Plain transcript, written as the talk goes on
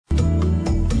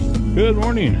Good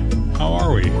morning. How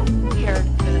are we? We are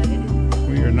good.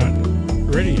 We are not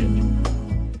ready yet.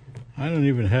 I don't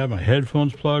even have my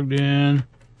headphones plugged in.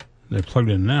 They're plugged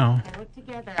in now. I look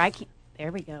together. I can't.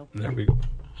 There we go. There we go.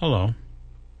 Hello.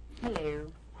 Hello.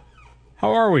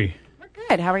 How are we? We're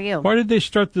good. How are you? Why did they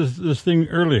start this thing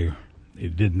early? They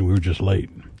didn't. We were just late.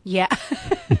 Yeah.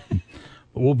 But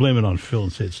we'll blame it on Phil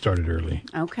and say it started early.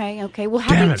 Okay. Well,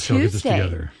 Damn happy it, Phil, get this Tuesday.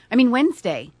 together. I mean,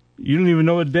 Wednesday. You don't even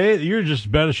know what day. You're just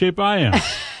as bad a shape I am.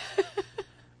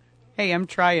 Hey, I'm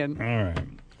trying. All right.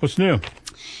 What's new?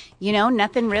 You know,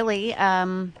 nothing really.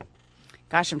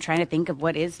 Gosh, I'm trying to think of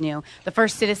what is new. The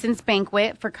first Citizens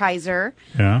Banquet for Kaiser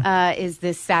is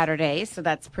this Saturday, so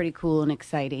that's pretty cool and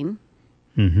exciting.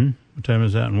 Mm-hmm. What time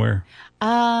is that and where?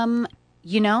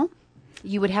 You know,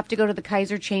 you would have to go to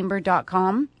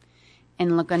thekaiserchamber.com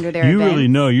and look under their You events. really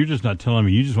know. You're just not telling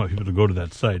me. You just want people to go to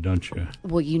that site, don't you?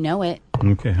 Well, you know it.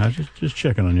 Okay. I was just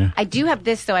checking on you. I do have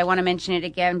this, though. I want to mention it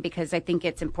again because I think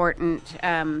it's important.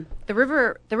 The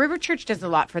River Church does a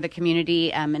lot for the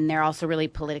community, and they're also really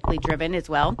politically driven as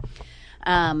well.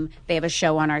 They have a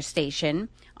show on our station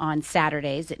on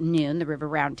Saturdays at noon, the River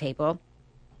Roundtable.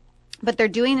 But they're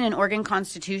doing an Oregon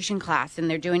Constitution class, and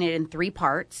they're doing it in 3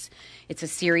 parts. It's a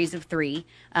series of 3,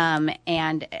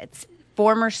 and it's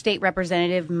former state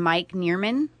representative Mike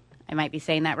Neerman, I might be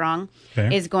saying that wrong,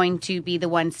 is going to be the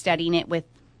one studying it with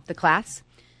the class.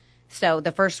 So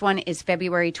the first one is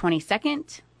February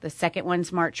 22nd, the second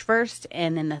one's March 1st,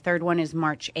 and then the third one is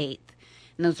March 8th.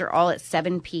 And those are all at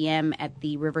 7 p.m. at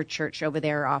the River Church over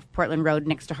there off Portland Road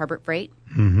next to Harbert Freight.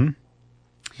 Mm-hmm.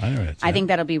 I know I think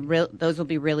that'll be those will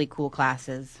be really cool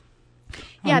classes.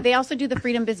 Yeah, they also do the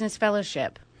Freedom Business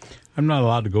Fellowship. I'm not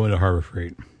allowed to go into Harbor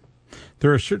Freight.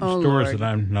 There are certain stores Lord. that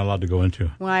I'm not allowed to go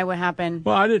into. Why? What happened?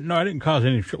 Well, I didn't cause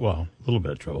any well, a little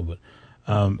bit of trouble, but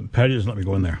Patty doesn't let me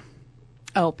go in there.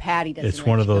 Oh, Patty doesn't. It's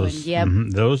one of those. Yep.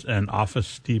 Those and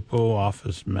Office Depot,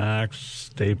 Office Max,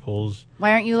 Staples.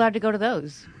 Why aren't you allowed to go to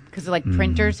those? Because of like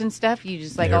printers and stuff. You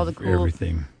just like all the cool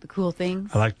everything. The cool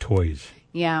things. I like toys.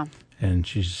 Yeah. And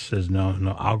she says,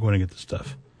 no, I'll go in and get the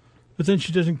stuff. But then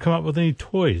she doesn't come up with any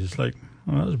toys. It's like,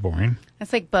 well, that was boring.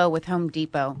 That's like Bo with Home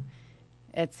Depot.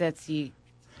 That's you.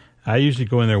 I usually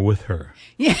go in there with her.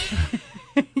 Yeah.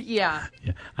 Yeah.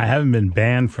 Yeah. I haven't been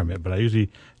banned from it, but I usually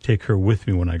take her with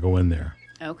me when I go in there.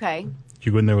 Okay. Did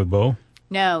you go in there with Bo?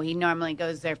 No, he normally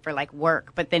goes there for like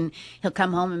work, but then he'll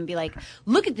come home and be like,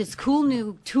 look at this cool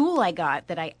new tool I got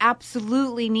that I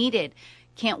absolutely needed.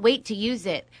 Can't wait to use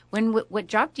it. What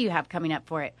job do you have coming up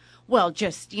for it? Well,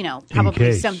 just,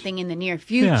 probably something in the near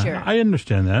future. Yeah, I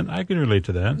understand that. I can relate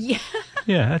to that. Yeah.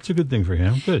 Yeah, that's a good thing for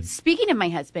him. Good. Speaking of my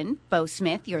husband, Bo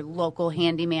Smith, your local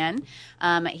handyman,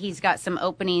 he's got some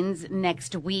openings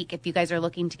next week. If you guys are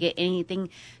looking to get anything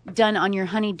done on your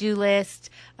honey-do list,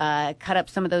 cut up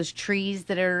some of those trees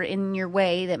that are in your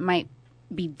way that might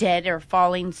be dead or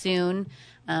falling soon,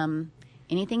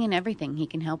 anything and everything he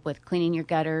can help with, cleaning your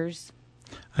gutters.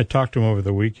 I talked to him over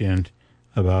the weekend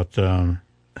about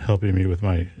helping me with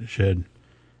my shed,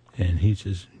 and he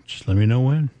says, just let me know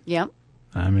when. Yep.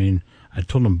 I mean, I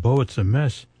told him, Bo, it's a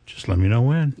mess. Just let me know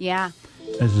when. Yeah.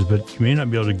 I says, but you may not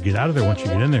be able to get out of there once you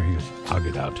get in there. He goes, I'll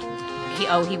get out.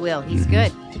 He will. He's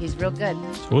good. He's real good.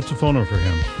 So what's the phone number for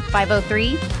him?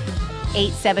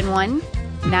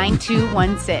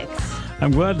 503-871-9216.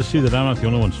 I'm glad to see that I'm not the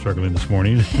only one struggling this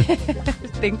morning.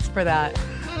 Thanks for that.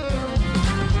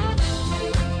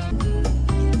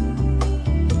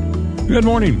 Good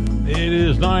morning. It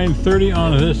is 9:30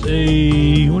 on this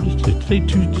what is today?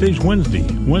 Today's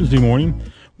Wednesday morning.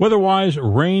 Weather-wise,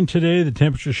 rain today. The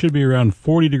temperature should be around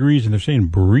 40 degrees, and they're saying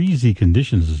breezy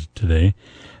conditions today.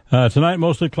 Tonight,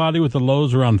 mostly cloudy with the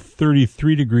lows around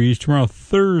 33 degrees. Tomorrow,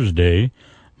 Thursday,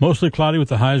 mostly cloudy with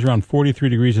the highs around 43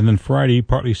 degrees, and then Friday,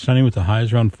 partly sunny with the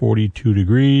highs around 42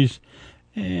 degrees.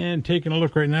 And taking a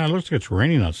look right now, it looks like it's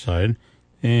raining outside.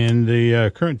 And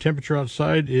the current temperature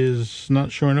outside is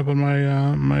not showing up on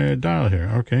my dial here.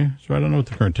 Okay, so I don't know what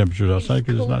the current temperature is outside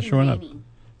because it's not showing up.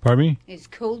 Pardon me? It's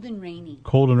cold and rainy.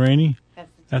 Cold and rainy?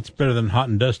 That's better than hot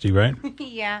and dusty, right?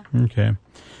 Yeah. Okay.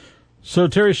 So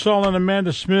Terry Saul and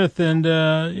Amanda Smith, and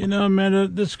Amanda,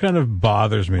 this kind of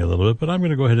bothers me a little bit, but I'm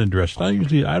going to go ahead and address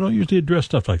it. I don't usually address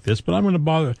stuff like this, but I'm going to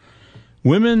bother.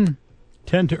 Women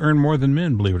tend to earn more than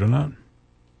men, believe it or not.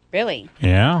 Really?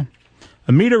 Yeah.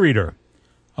 A meter reader.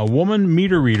 A woman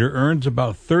meter reader earns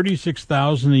about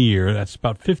 $36,000 a year. That's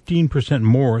about 15%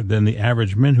 more than the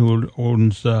average man who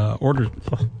earns about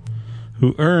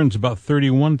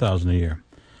 $31,000 a year.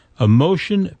 A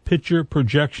motion picture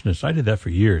projectionist. I did that for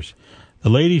years. The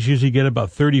ladies usually get about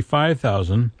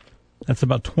 $35,000. That's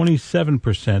about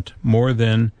 27% more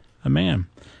than a man.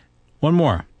 One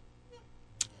more.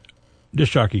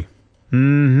 Disc jockey.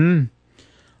 Mm-hmm.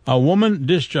 A woman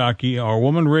disc jockey or a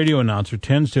woman radio announcer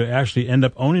tends to actually end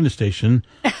up owning the station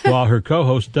while her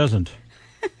co-host doesn't.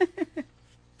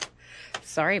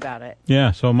 Sorry about it.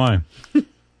 Yeah, so am I.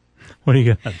 What do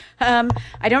you got?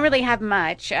 I don't really have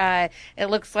much. It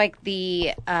looks like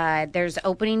there's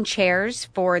opening chairs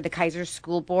for the Kaiser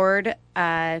School Board,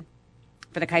 Salem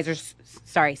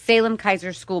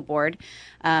Kaiser School Board.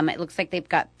 It looks like they've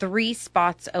got 3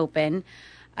 spots open.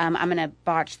 I'm going to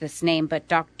botch this name, but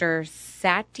Dr.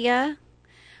 Satya,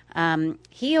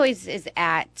 he always is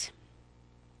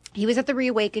he was at the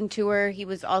Reawaken tour. He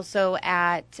was also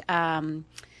at, I'm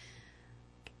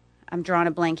drawing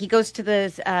a blank. He goes to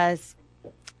the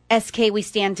SK We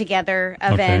Stand Together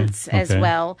events as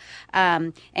well.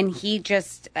 And he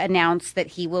just announced that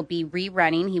he will be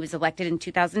rerunning. He was elected in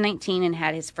 2019 and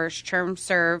had his first term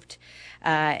served.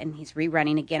 And he's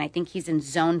rerunning again. I think he's in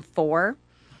Zone 4.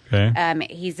 Okay.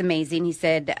 He's amazing. He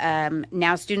said,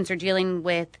 now students are dealing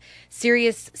with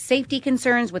serious safety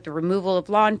concerns with the removal of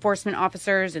law enforcement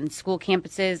officers, and school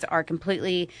campuses are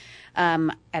completely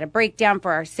at a breakdown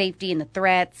for our safety and the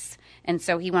threats. And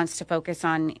so he wants to focus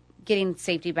on getting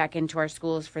safety back into our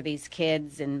schools for these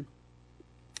kids, and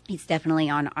he's definitely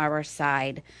on our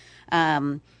side.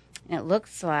 And it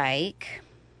looks like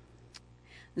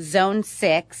Zone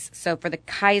 6, so for the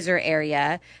Kaiser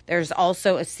area, there's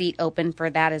also a seat open for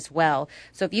that as well.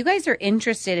 So if you guys are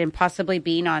interested in possibly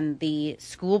being on the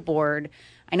school board,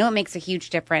 I know it makes a huge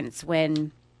difference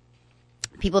when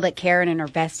people that care and are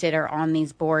vested are on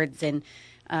these boards, and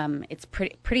it's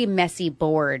pretty messy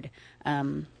board.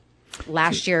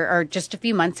 Last year, or just a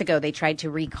few months ago, they tried to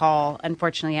recall.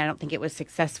 Unfortunately, I don't think it was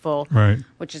successful, right?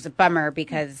 Which is a bummer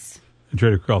because they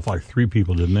tried to call off like 3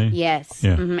 people, didn't they? Yes.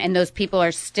 Yeah. Mm-hmm. And those people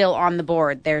are still on the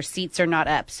board. Their seats are not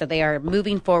up, so they are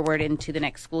moving forward into the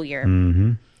next school year.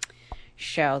 Mm-hmm.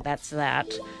 So that's that.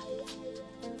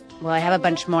 Well, I have a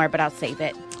bunch more, but I'll save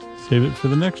it. Save it for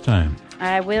the next time.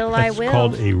 I will. It's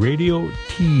called a radio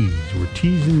tease. We're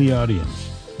teasing the audience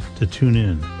to tune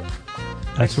in.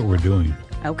 That's what we're doing.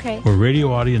 Okay. We're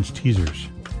radio audience teasers.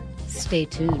 Stay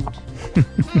tuned.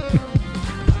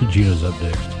 Gina's up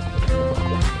next.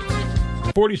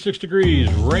 46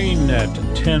 degrees, rain at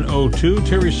 10:02.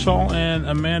 Terry Saul and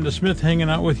Amanda Smith hanging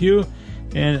out with you.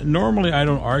 And normally I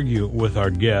don't argue with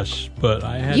our guests, but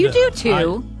I had You do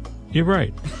too. You're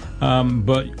right.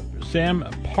 But Sam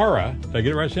Para, did I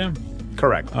get it right, Sam?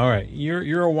 Correct. All right. You're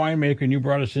a winemaker, and you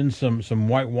brought us in some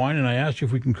white wine, and I asked you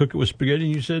if we can cook it with spaghetti,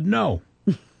 and you said no.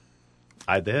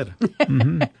 I did.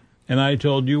 Mm-hmm. And I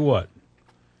told you what?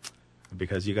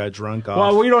 Because you got drunk off.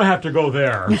 Well, we don't have to go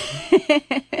there.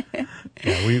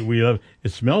 Yeah, we love it.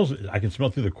 Smells. I can smell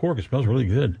through the cork. It smells really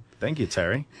good. Thank you,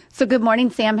 Terry. So good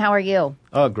morning, Sam. How are you?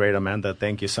 Oh, great, Amanda.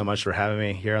 Thank you so much for having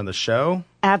me here on the show.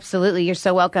 Absolutely. You're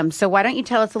so welcome. So why don't you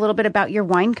tell us a little bit about your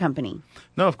wine company?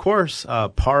 No, of course.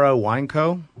 Para Wine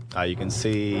Co. You can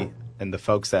see, and the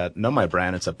folks that know my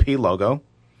brand, it's a P logo.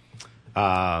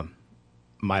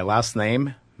 My last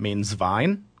name means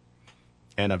vine.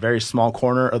 In a very small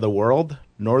corner of the world,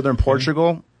 northern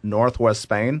Portugal, northwest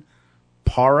Spain,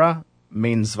 para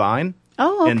means vine.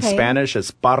 Oh, okay. In Spanish, it's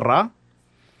parra.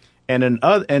 And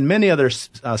in many other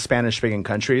Spanish-speaking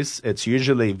countries, it's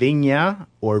usually viña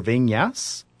or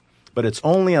viñas. But it's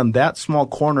only on that small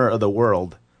corner of the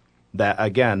world that,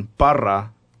 again,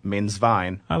 parra means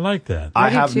vine. I like that. I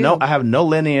have no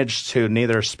lineage to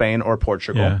neither Spain or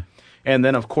Portugal. Yeah. And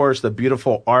then, of course, the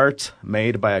beautiful art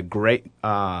made by a great,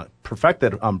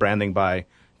 perfected branding by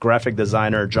graphic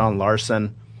designer John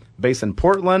Larson, based in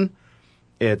Portland.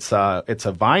 It's a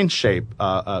vine shape,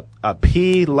 a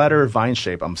P letter vine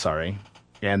shape. I'm sorry,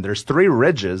 and there's 3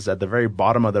 ridges at the very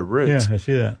bottom of the root. Yeah, I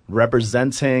see that.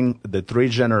 Representing the 3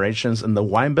 generations in the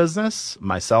wine business.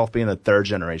 Myself being the 3rd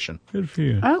generation. Good for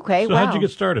you. Okay, so wow. how'd you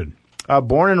get started?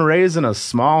 Born and raised in a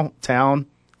small town,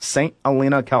 St.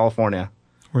 Helena, California.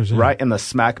 Where's that? Right in the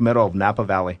smack middle of Napa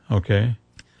Valley. Okay.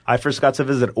 I first got to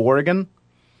visit Oregon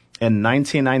in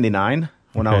 1999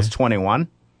 when I was 21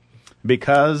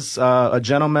 because a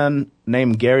gentleman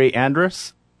named Gary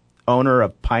Andrus, owner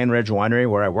of Pine Ridge Winery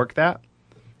where I worked at,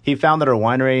 he founded a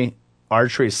winery,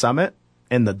 Archery Summit,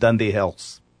 in the Dundee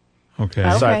Hills. Okay.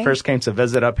 So I first came to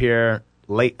visit up here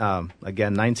late,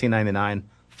 again, 1999,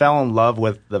 fell in love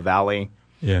with the valley.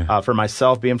 Yeah. For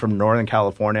myself, being from Northern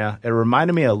California, it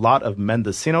reminded me a lot of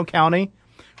Mendocino County,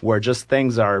 where just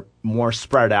things are more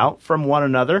spread out from one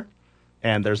another,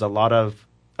 and there's a lot of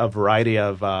a variety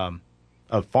of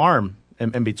farm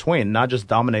in between, not just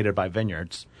dominated by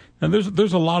vineyards. Now,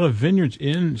 there's a lot of vineyards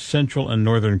in Central and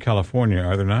Northern California,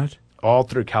 are there not? All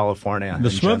through California. The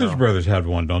Smothers Brothers have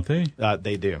one, don't they?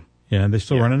 They do. Yeah, and they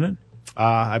still running it?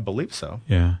 I believe so.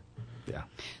 Yeah. Yeah.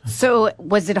 So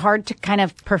was it hard to kind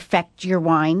of perfect your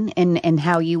wine and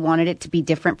how you wanted it to be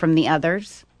different from the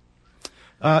others?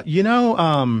 Not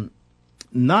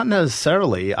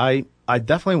necessarily. I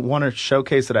definitely want to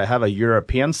showcase that I have a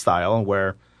European style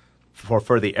where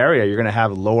for the area, you're going to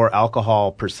have lower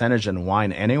alcohol percentage in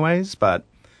wine anyways. But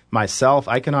myself,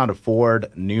 I cannot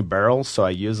afford new barrels, so I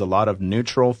use a lot of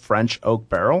neutral French oak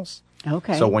barrels.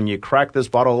 Okay. So when you crack this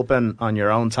bottle open on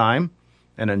your own time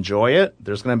and enjoy it,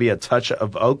 there's going to be a touch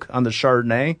of oak on the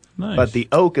Chardonnay. Nice. But the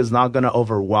oak is not going to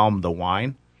overwhelm the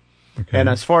wine. Okay. And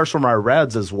as far as from our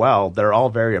reds as well, they're all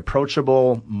very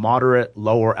approachable, moderate,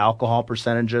 lower alcohol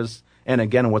percentages. And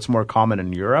again, what's more common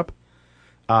in Europe.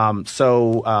 No,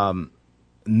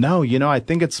 I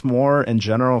think it's more in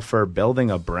general for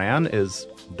building a brand is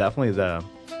definitely the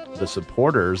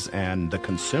supporters and the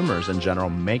consumers in general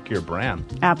make your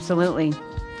brand. Absolutely.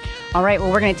 All right.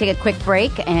 Well, we're going to take a quick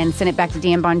break and send it back to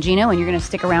Dan Bongino, and you're going to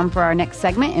stick around for our next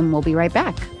segment, and we'll be right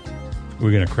back.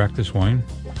 We're going to crack this wine?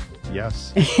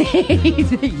 Yes.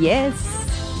 Yes.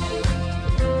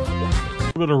 A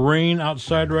little bit of rain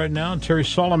outside right now. Terry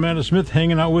Saul, Amanda Smith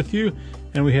hanging out with you.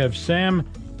 And we have Sam,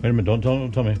 wait a minute,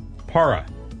 don't tell me. Para.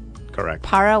 Correct.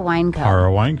 Para Wine Co. Para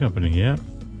Wine Company, yeah.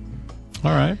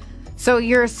 All right. So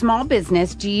you're a small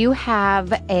business. Do you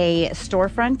have a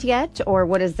storefront yet, or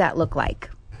what does that look like?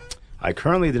 I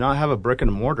currently do not have a brick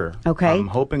and mortar. Okay. I'm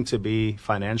hoping to be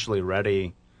financially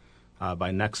ready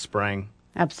by next spring.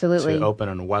 Absolutely. To open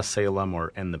in West Salem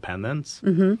or Independence.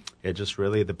 Mm-hmm. It just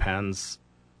really depends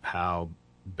how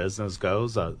business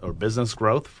goes or business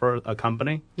growth for a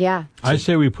company. Yeah. I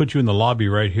say we put you in the lobby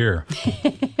right here.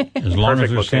 As long as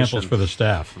Perfect there's samples location. for the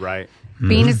staff. Right.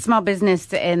 Being a small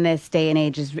business in this day and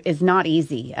age is not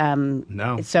easy.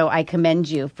 No. So I commend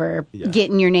you for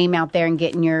getting your name out there and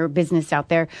getting your business out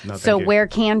there. No, so thank you. where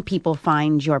can people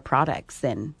find your products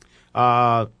then?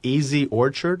 Easy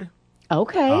Orchard.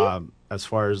 Okay. As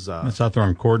far as That's out there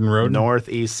on Corden Road.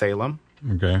 Northeast Salem.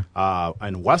 Okay.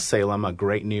 In West Salem, a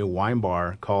great new wine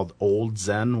bar called Old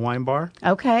Zen Wine Bar.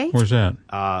 Okay. Where's that?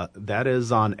 That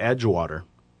is on Edgewater.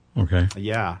 Okay.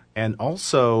 Yeah. And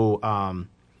also,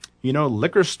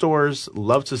 liquor stores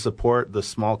love to support the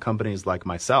small companies like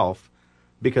myself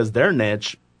because their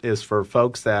niche is for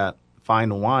folks that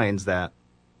find wines that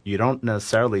you don't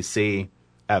necessarily see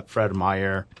at Fred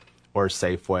Meyer or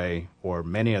Safeway or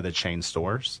many of the chain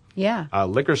stores. Yeah.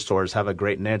 Liquor stores have a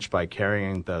great niche by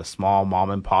carrying the small mom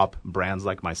and pop brands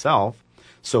like myself.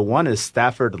 So one is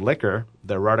Stafford Liquor.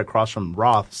 They're right across from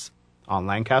Roth's on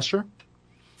Lancaster.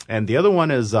 And the other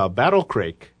one is Battle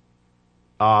Creek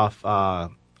off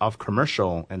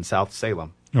Commercial in South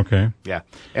Salem. Okay. Yeah.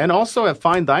 And also at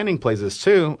fine dining places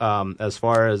too, as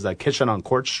far as Kitchen on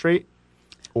Court Street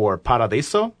or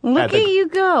Paradiso. Look at you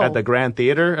go. At the Grand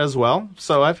Theater as well.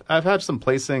 So I've had some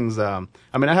placings.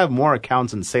 I have more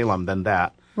accounts in Salem than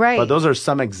that. Right. But those are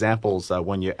some examples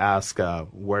when you ask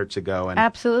where to go. And,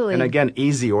 Absolutely. And again,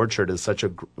 Easy Orchard is such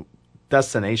a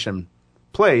destination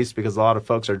place because a lot of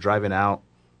folks are driving out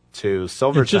to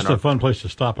Silverton. It's just a fun place to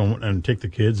stop and take the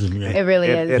kids. And It really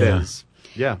is. It is.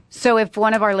 Yeah. So if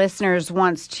one of our listeners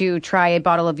wants to try a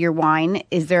bottle of your wine,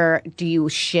 do you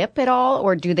ship at all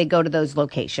or do they go to those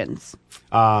locations?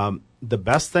 The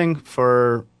best thing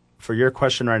for your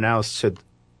question right now is to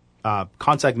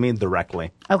contact me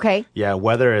directly. Okay. Yeah,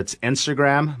 whether it's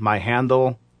Instagram, my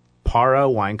handle, Para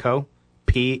Wine Co.,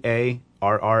 Parra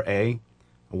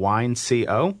Wine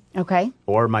Co., Okay.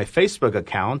 or my Facebook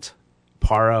account,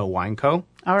 Para Wine Co.,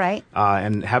 All right.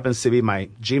 and happens to be my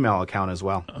Gmail account as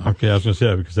well. Okay, I was going to say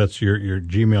that because that's your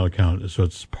Gmail account. So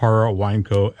it's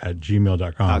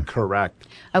parawineco@gmail.com. Correct.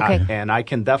 Okay. And I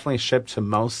can definitely ship to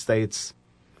most states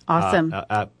Awesome.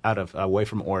 away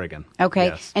from Oregon. Okay.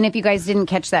 Yes. And if you guys didn't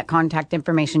catch that contact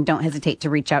information, don't hesitate to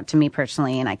reach out to me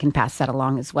personally and I can pass that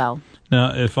along as well.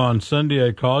 Now, if on Sunday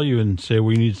I call you and say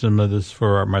we need some of this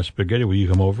for my spaghetti, will you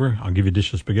come over? I'll give you a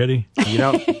dish of spaghetti.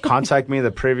 Contact me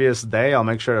the previous day. I'll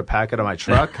make sure to pack it in my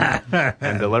truck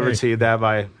and deliver to you that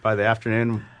by the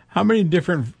afternoon. How many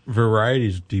different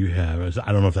varieties do you have?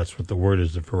 I don't know if that's what the word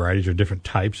is, the varieties or different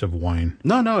types of wine.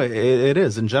 No, it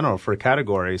is in general for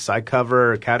categories. I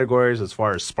cover categories as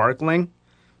far as sparkling,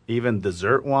 even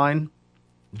dessert wine,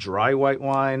 dry white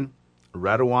wine,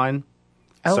 red wine.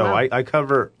 Oh, So wow. I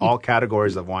cover all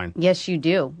categories of wine. Yes, you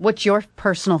do. What's your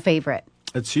personal favorite?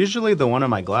 It's usually the one in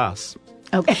my glass.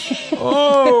 Okay.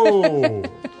 Oh!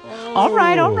 All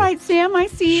right, Sam. I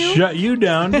see you. Shut you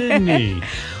down, didn't he?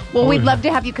 Well, we'd love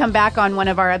to have you come back on one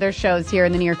of our other shows here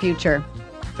in the near future.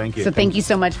 Thank you. So thank you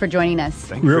so much for joining us.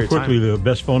 Thank you for Real your quickly, time. the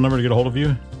best phone number to get a hold of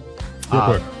you? Real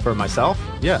quick. For myself,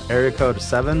 area code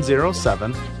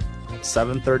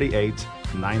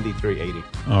 738-9380.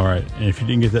 All right. And if you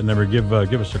didn't get that number, give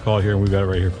us a call here, and we've got it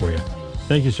right here for you.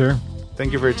 Thank you, sir.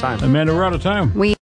 Thank you for your time. Amanda, we're out of time.